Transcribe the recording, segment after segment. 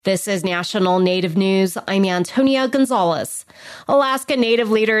This is National Native News. I'm Antonia Gonzalez. Alaska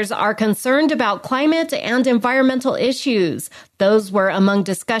Native leaders are concerned about climate and environmental issues. Those were among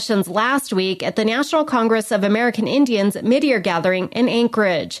discussions last week at the National Congress of American Indians mid-year gathering in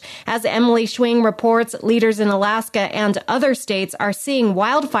Anchorage. As Emily Schwing reports, leaders in Alaska and other states are seeing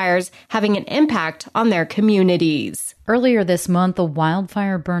wildfires having an impact on their communities. Earlier this month, a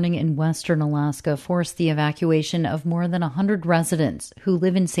wildfire burning in western Alaska forced the evacuation of more than 100 residents who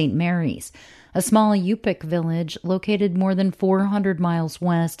live in St. Mary's, a small Yupik village located more than 400 miles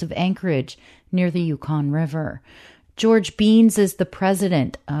west of Anchorage near the Yukon River. George Beans is the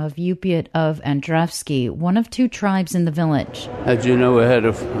president of Yupik of Andrevsky, one of two tribes in the village. As you know,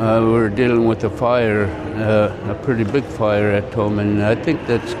 we were dealing with a fire, a pretty big fire at home, and I think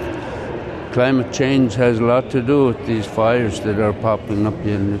that's climate change has a lot to do with these fires that are popping up,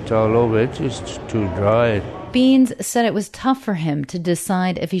 and it's all over. It's just too dry. Beans said it was tough for him to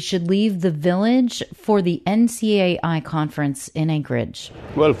decide if he should leave the village for the NCAI conference in Anchorage.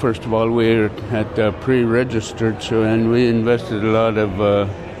 Well, first of all, we had pre-registered, and we invested a lot of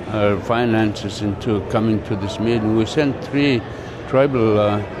our finances into coming to this meeting. We sent 3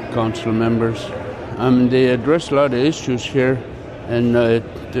 tribal council members. They address a lot of issues here, and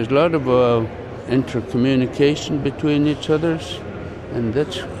there's a lot of intercommunication between each others, and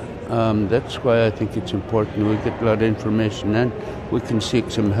that's why I think it's important. We get a lot of information, and we can seek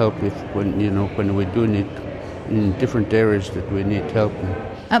some help when we do need in different areas that we need help in.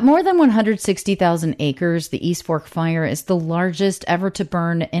 At more than 160,000 acres, the East Fork Fire is the largest ever to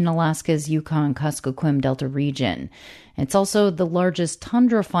burn in Alaska's Yukon-Kuskokwim Delta region. It's also the largest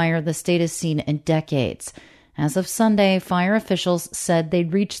tundra fire the state has seen in decades. As of Sunday, fire officials said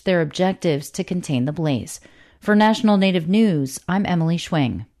they'd reached their objectives to contain the blaze. For National Native News, I'm Emily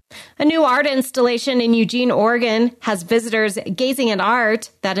Schwing. A new art installation in Eugene, Oregon, has visitors gazing at art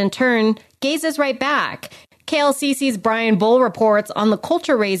that in turn gazes right back. KLCC's Brian Bull reports on the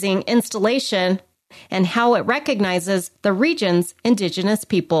culture-raising installation and how it recognizes the region's indigenous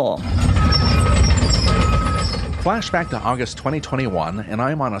people. Flashback to August 2021, and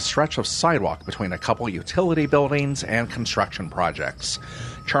I'm on a stretch of sidewalk between a couple utility buildings and construction projects.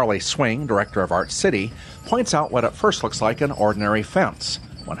 Charlie Swing, director of Art City, points out what at first looks like an ordinary fence,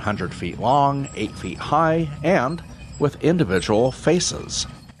 100 feet long, 8 feet high, and with individual faces.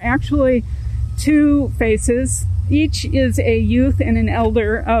 Actually, 2 faces. Each is a youth and an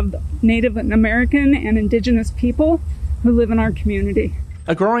elder of Native American and Indigenous people who live in our community.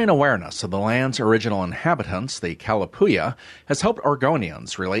 A growing awareness of the land's original inhabitants, the Kalapuya, has helped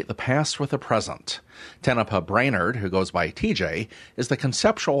Oregonians relate the past with the present. Tenepa Brainerd, who goes by TJ, is the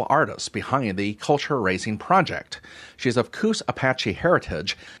conceptual artist behind the Culture Raising Project. She's of Coos Apache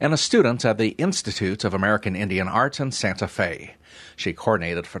heritage and a student at the Institute of American Indian Art in Santa Fe. She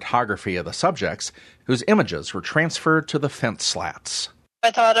coordinated photography of the subjects, whose images were transferred to the fence slats.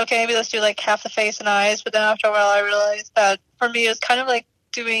 I thought, okay, maybe let's do like half the face and eyes, but then after a while I realized that for me it was kind of like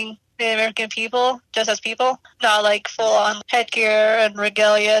doing Native American people just as people, not like full-on headgear and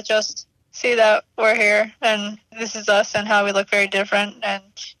regalia, just see that we're here and this is us and how we look very different and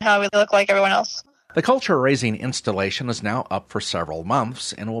how we look like everyone else. The Culture Raising installation is now up for several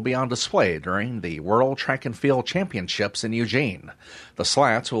months and will be on display during the World Track and Field Championships in Eugene. The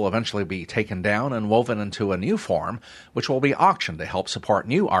slats will eventually be taken down and woven into a new form, which will be auctioned to help support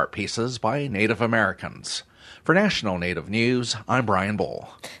new art pieces by Native Americans. For National Native News, I'm Brian Bull.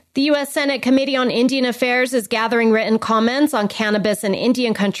 The U.S. Senate Committee on Indian Affairs is gathering written comments on cannabis in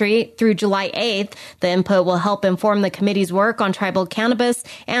Indian country through July 8th. The input will help inform the committee's work on tribal cannabis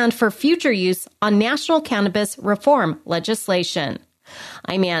and for future use on national cannabis reform legislation.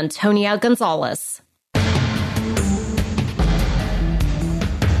 I'm Antonia Gonzalez.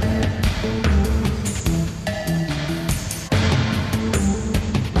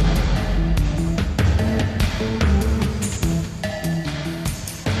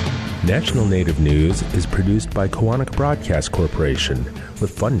 National Native News is produced by Koahnic Broadcast Corporation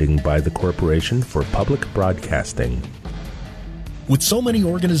with funding by the Corporation for Public Broadcasting. With so many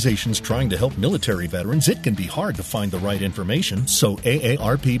organizations trying to help military veterans, it can be hard to find the right information, so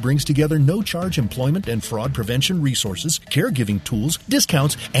AARP brings together no-charge employment and fraud prevention resources, caregiving tools,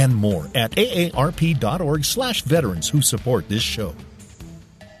 discounts, and more at aarp.org/veterans who support this show.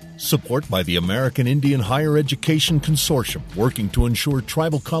 Support by the American Indian Higher Education Consortium, working to ensure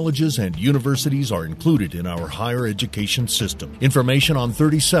tribal colleges and universities are included in our higher education system. Information on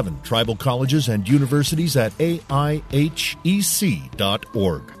 37 tribal colleges and universities at aihec.org.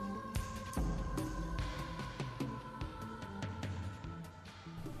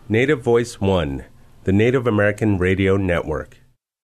 Native Voice One, the Native American Radio Network.